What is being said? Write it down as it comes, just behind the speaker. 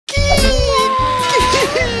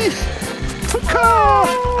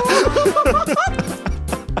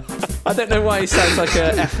I don't know why it sounds like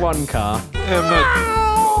a F1 car. No,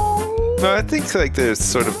 I think like there's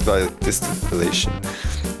sort of distant relation.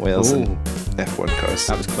 Whales and F1 cars.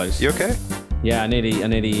 That was close. You okay? Yeah, I nearly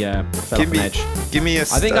fell off an edge. Give me a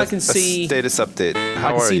I can see status update. How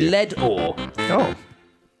I can are see you? lead ore. Oh.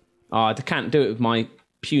 Oh, I can't do it with my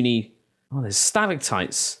puny... Oh, there's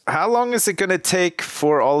stalactites. How long is it going to take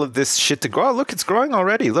for all of this shit to grow? Oh, look, it's growing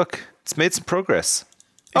already. Look, it's made some progress.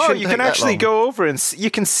 You can actually go over and you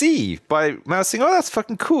can see by mousing. Oh, that's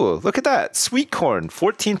fucking cool. Look at that. Sweet corn,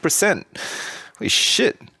 14%. Holy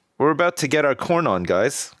shit. We're about to get our corn on,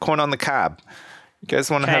 guys. Corn on the cob. You guys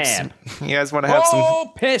want to have some... You guys want to have some...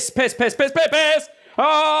 Oh, piss.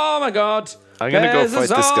 Oh, my God. I'm going to go fight this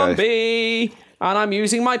guy. And I'm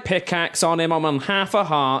using my pickaxe on him. I'm on half a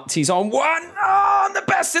heart. He's on one. Oh, I'm the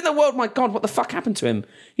best in the world. My God, what the fuck happened to him?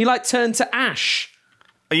 He, like, turned to ash.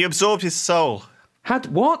 Oh, you absorbed his soul.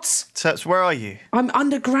 What? Terps, where are you? I'm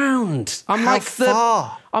underground. How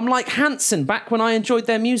far? I'm like Hanson back when I enjoyed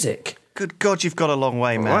their music. Good God, you've got a long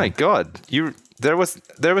way, man. Oh my God. There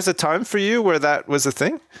was a time for you where that was a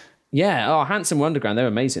thing? Yeah, Hanson were underground. They were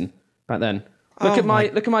amazing back then. Look at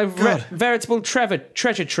my veritable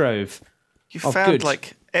treasure trove. You found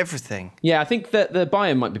like everything. Yeah, I think that the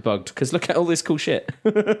biome might be bugged because look at all this cool shit.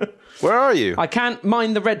 Where are you? I can't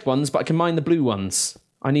mine the red ones, but I can mine the blue ones.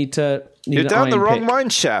 I need to. You're down the wrong mine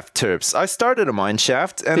shaft, Terps. I started a mine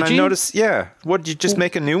shaft and I noticed. Yeah, what did you just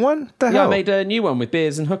make a new one? The hell? I made a new one with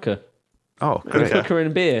beers and hooker. Oh, great. Hooker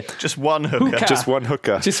and beer. Just one hooker. Just one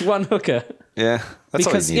hooker. Just one hooker. Yeah, that's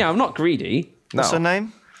because all you need. I'm not greedy. No. What's her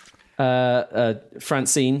name?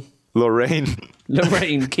 Francine. Lorraine,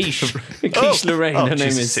 Quiche. Quiche Lorraine, her name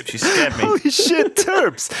is. She scared me. Holy shit,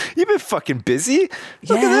 Terps. You've been fucking busy.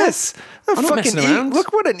 Look at this. I'm not messing around.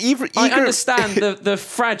 Look what an eager... I understand the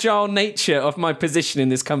fragile nature of my position in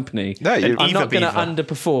this company. No, I'm not going to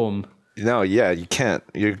underperform. No, yeah, you can't.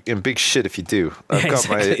 You're in big shit if you do.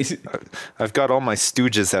 I've got all my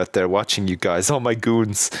stooges out there watching you guys. All my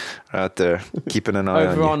goons are out there keeping an eye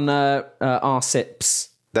on you. Over on RSIPs.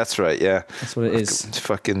 That's right, yeah. That's what it is.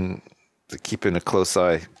 Fucking keeping a close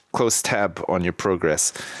tab on your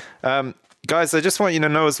progress. Guys, I just want you to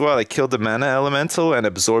know as well, I killed the mana elemental and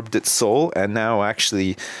absorbed its soul, and now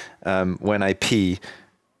actually, when I pee,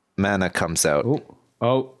 mana comes out.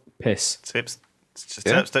 Oh, piss. Tips. Just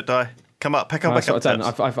Terps, don't die. Come up, pick up, back up,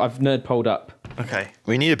 Terps. I've nerd poled up. Okay.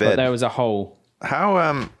 We need a bed. But there was a hole.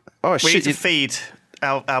 How, oh shit. We need to feed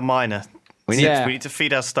our miner. We need to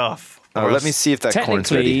feed our staff. Let me see if that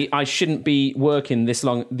corn's ready. Technically, I shouldn't be working these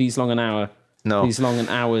long an hour. No. These long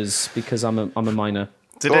hours because I'm a miner.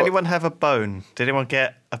 Did anyone have a bone? Did anyone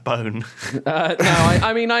get a bone? No,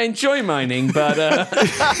 I mean I enjoy mining, but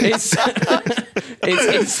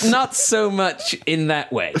it's not so much in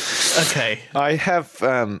that way. Okay. I have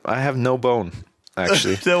no bone,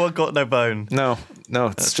 actually. No one got no bone. No,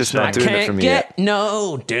 it's just not doing it for me yet.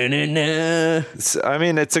 I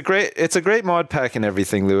mean, it's a great mod pack and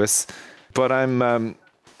everything, Lewis, but I'm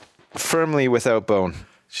firmly without bone.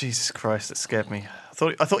 Jesus Christ, that scared me.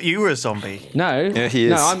 I thought you were a zombie. No, yeah, he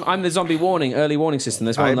is. No, I'm the zombie early warning system.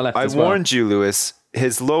 There's one on the left. I warned you, Lewis.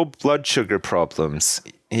 His low blood sugar problems.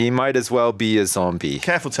 He might as well be a zombie.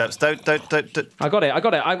 Careful, Terps. Don't. I got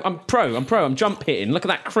it. I'm pro. I'm jump hitting. Look at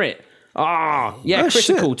that crit.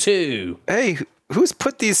 Critical shit. Too. Hey, who's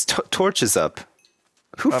put these torches up?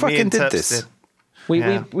 Who fucking did this?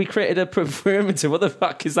 We created a perimeter. What the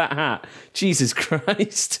fuck is that hat? Jesus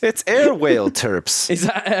Christ! It's air whale, Terps. Is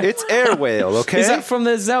that? It's air whale. Okay. Is that from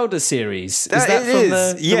the Zelda series? Is that from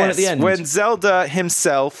the one at the end? When Zelda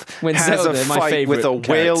himself has a fight with a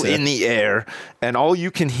whale in the air, and all you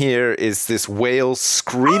can hear is this whale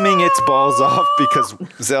screaming its balls off because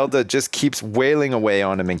Zelda just keeps wailing away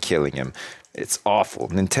on him and killing him. It's awful.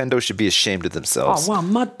 Nintendo should be ashamed of themselves. Oh wow,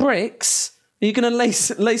 mud bricks. Are you going to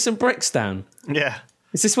lay some bricks down? Yeah.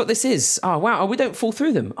 Is this what this is? Oh, wow. Oh, we don't fall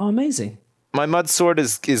through them. Oh, amazing. My mud sword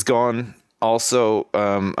is gone. Also,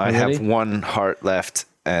 I have one heart left,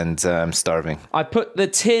 and I'm starving. I put the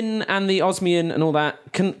tin and the osmium and all that.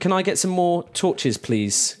 Can I get some more torches,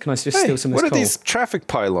 please? Can I just steal some of this coal? What are these traffic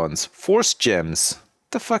pylons? Force gems.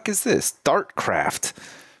 The fuck is this? Dartcraft.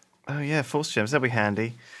 Oh, yeah, force gems. That'll be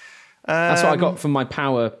handy. That's what I got from my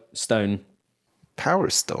power stone.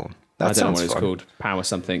 Power stone? I don't know what it's called. Power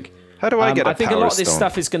something. How do I get a power stone? I think a lot of this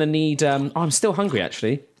stuff is going to need... I'm still hungry,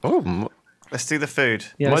 actually. Oh, let's do the food.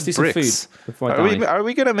 Yeah, let's do some food before I die. Are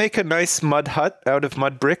we going to make a nice mud hut out of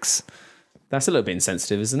mud bricks? That's a little bit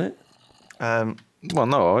insensitive, isn't it? Well,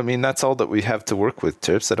 no. I mean, that's all that we have to work with,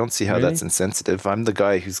 Terps. I don't see how that's insensitive. I'm the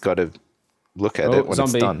guy who's got to look at it when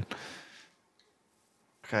it's done.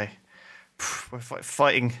 Okay. We're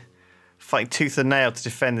fighting fighting tooth and nail to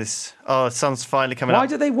defend this. Oh, the sun's finally coming up. Why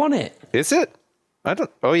do they want it? Is it? I don't.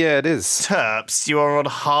 Oh yeah, it is. Terps, you are on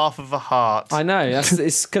half of a heart. I know.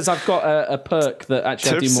 It's because I've got a perk that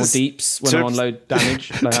actually I do more deeps when I'm on low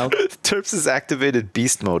damage, low health. Terps has activated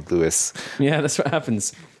beast mode, Lewis. Yeah, that's what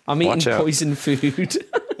happens. I'm eating poison food.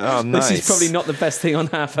 Oh, nice. This is probably not the best thing on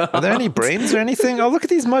half a heart. Are there any brains or anything? Oh, look at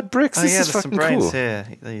these mud bricks. Oh, This yeah, is there's fucking some brains cool. here.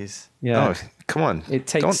 These. Yeah. Oh, come on. It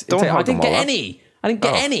takes. Don't hog I didn't them get all up. any. I didn't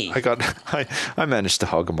get any. I managed to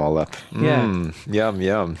hog them all up. Yeah. Yum,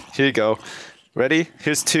 yum. Here you go. Ready?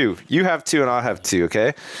 Here's 2. You have 2 and I'll have 2,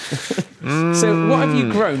 okay? So what have you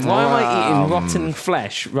grown? Why am I eating rotten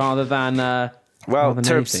flesh rather than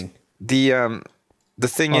Terps, anything? the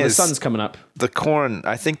thing The is, sun's coming up. the corn,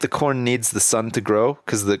 I think the corn needs the sun to grow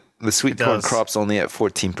because the sweet corn crop's only at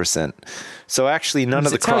 14%. So actually none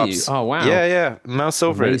of the crops. Tell you? Oh, wow. Yeah. Mouse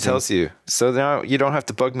over it Amazing. tells you. So now you don't have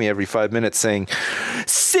to bug me every 5 minutes saying,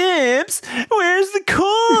 Sips, where's the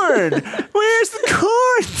corn? Where's the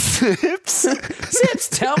corn, Sips? Sips,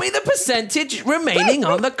 tell me the percentage remaining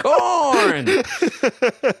on the corn.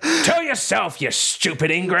 Tell yourself, you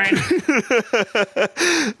stupid ingrate.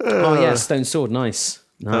 Oh yeah, stone sword, nice.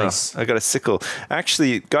 Nice. I got a sickle.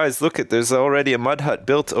 Actually, guys, look there's already a mud hut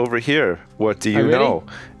built over here. What do you really? know?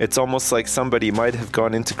 It's almost like somebody might have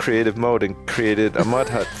gone into creative mode and created a mud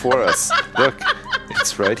hut for us. Look,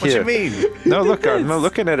 it's right What here. do you mean? No, look, I'm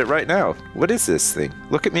looking at it right now. What is this thing?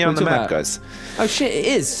 Look at me on the map, guys. Oh shit, it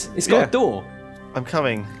is. It's got a door. I'm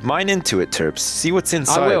coming. Mine into it, Terps. See what's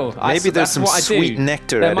inside. I will. Maybe there's some sweet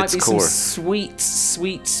nectar at its core. There might be some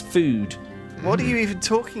sweet food. What are you even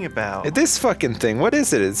talking about? This fucking thing, what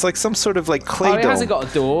is it? It's like some sort of like clay It dome. hasn't got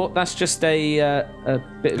a door. That's just a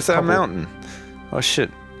bit of Is that a cobble. mountain? Oh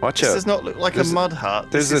shit. Watch This out. does not look like a mud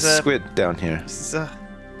hut. There's This a is squid down here. It's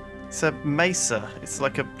a mesa. It's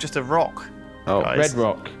like just a rock. Oh, guys. Red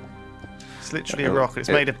rock. It's literally a rock. It's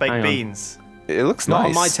made of baked beans. It looks Not nice.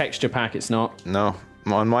 on my texture pack, it's not. No,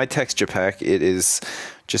 on my texture pack, it is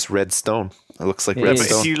just red stone. It looks like It red is. But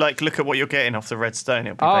stone. if you look at what you're getting off the red stone,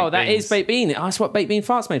 it'll be Oh, baked that beans. is baked bean. Oh, that's what baked bean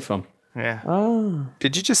fart's made from. Yeah. Oh.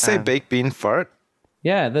 Did you just say baked bean fart?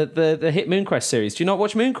 Yeah, the hit MoonQuest series. Do you not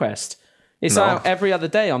watch MoonQuest? It's No. out every other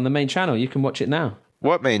day on the main channel. You can watch it now.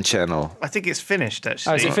 What main channel? I think it's finished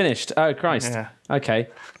actually. Oh, is it finished? Oh, Christ. Yeah. Okay.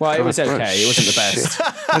 Well, it was okay. It wasn't the best.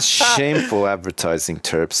 That's shameful advertising,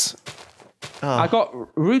 Terps. I got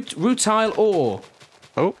rutile ore.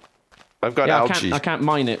 Oh, I've got algae. I can't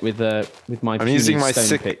mine it with my I'm using my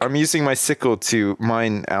stone pick. I'm using my sickle to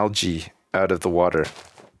mine algae out of the water.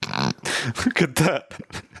 Look at that.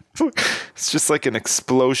 It's just like an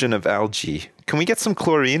explosion of algae. Can we get some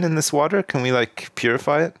chlorine in this water? Can we like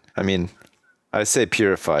purify it? I mean, I say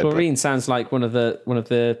purify. Chlorine sounds like one of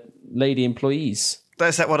the lady employees.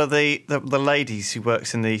 That's that one of the ladies who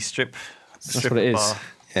works in the strip That's what it is. bar.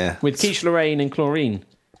 Yeah. With Quiche, Lorraine, and chlorine.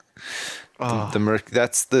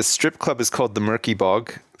 That's the strip club is called the Murky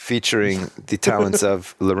Bog, featuring the talents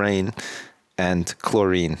of Lorraine and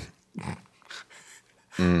Chlorine.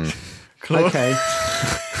 Okay.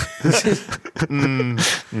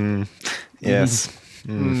 Yes.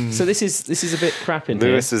 So this is a bit crap in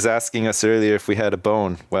Lewis here. was asking us earlier if we had a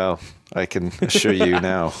bone. Well, I can assure you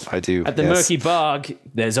now, I do. At the yes. Murky Bog,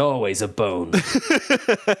 there's always a bone.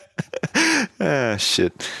 Ah,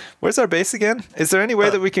 shit. Where's our base again? Is there any way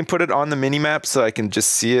that we can put it on the mini map so I can just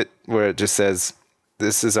see it where it just says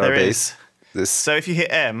this is our There base? is. This So if you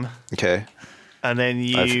hit M okay. and then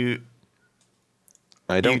you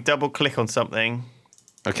double click on something,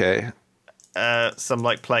 Okay. some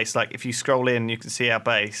like place, like if you scroll in, you can see our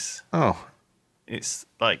base. Oh, It's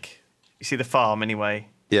like you see the farm anyway.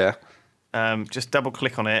 yeah. Just double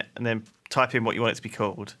click on it and then type in what you want it to be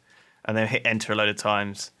called, and then hit enter a load of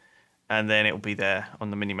times, and then it will be there on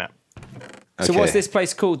the mini map. So what's this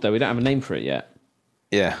place called though? We don't have a name for it yet.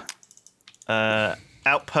 Yeah.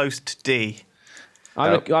 Outpost D.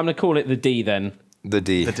 I'm gonna call it the D then. The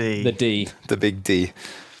D. The D. The D. The big D.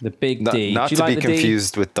 The big D. Not Do you to like be the D?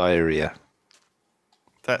 confused with diarrhea.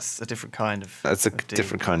 That's a different kind of. That's a of D.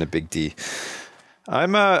 different kind of big D.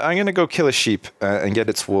 I'm gonna go kill a sheep and get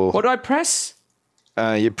its wool. What do I press?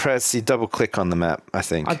 You double click on the map, I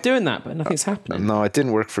think. I'm doing that, but nothing's happening. No, it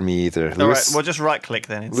didn't work for me either. All Lewis, right, well, just right click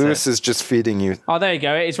then. Instead. Lewis is just feeding you Oh, there you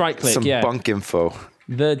go. It's right click. some Yeah. bunk info.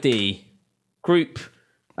 The D. Group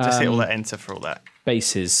Just hit all that enter for all that.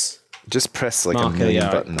 bases. Just press like Marker, a million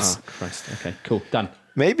yeah. buttons. Oh, Christ. Okay, cool. Done.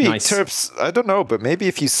 Maybe Nice. Terps, I don't know, but maybe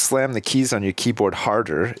if you slam the keys on your keyboard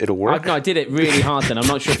harder, it'll work. I did it really hard then. I'm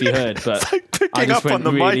not sure if you heard, but Like I picking just up on went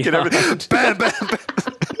the really mic and everything. hard. Bam, bam,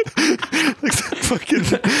 bam. Like some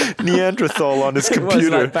fucking Neanderthal on his It was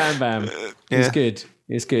computer. like bam bam. It was Yeah. good.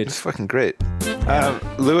 It's good. It's fucking great.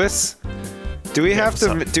 Lewis, do we have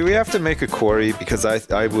to make a quarry? Because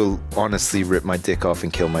I will honestly rip my dick off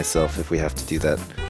and kill myself if we have to do that.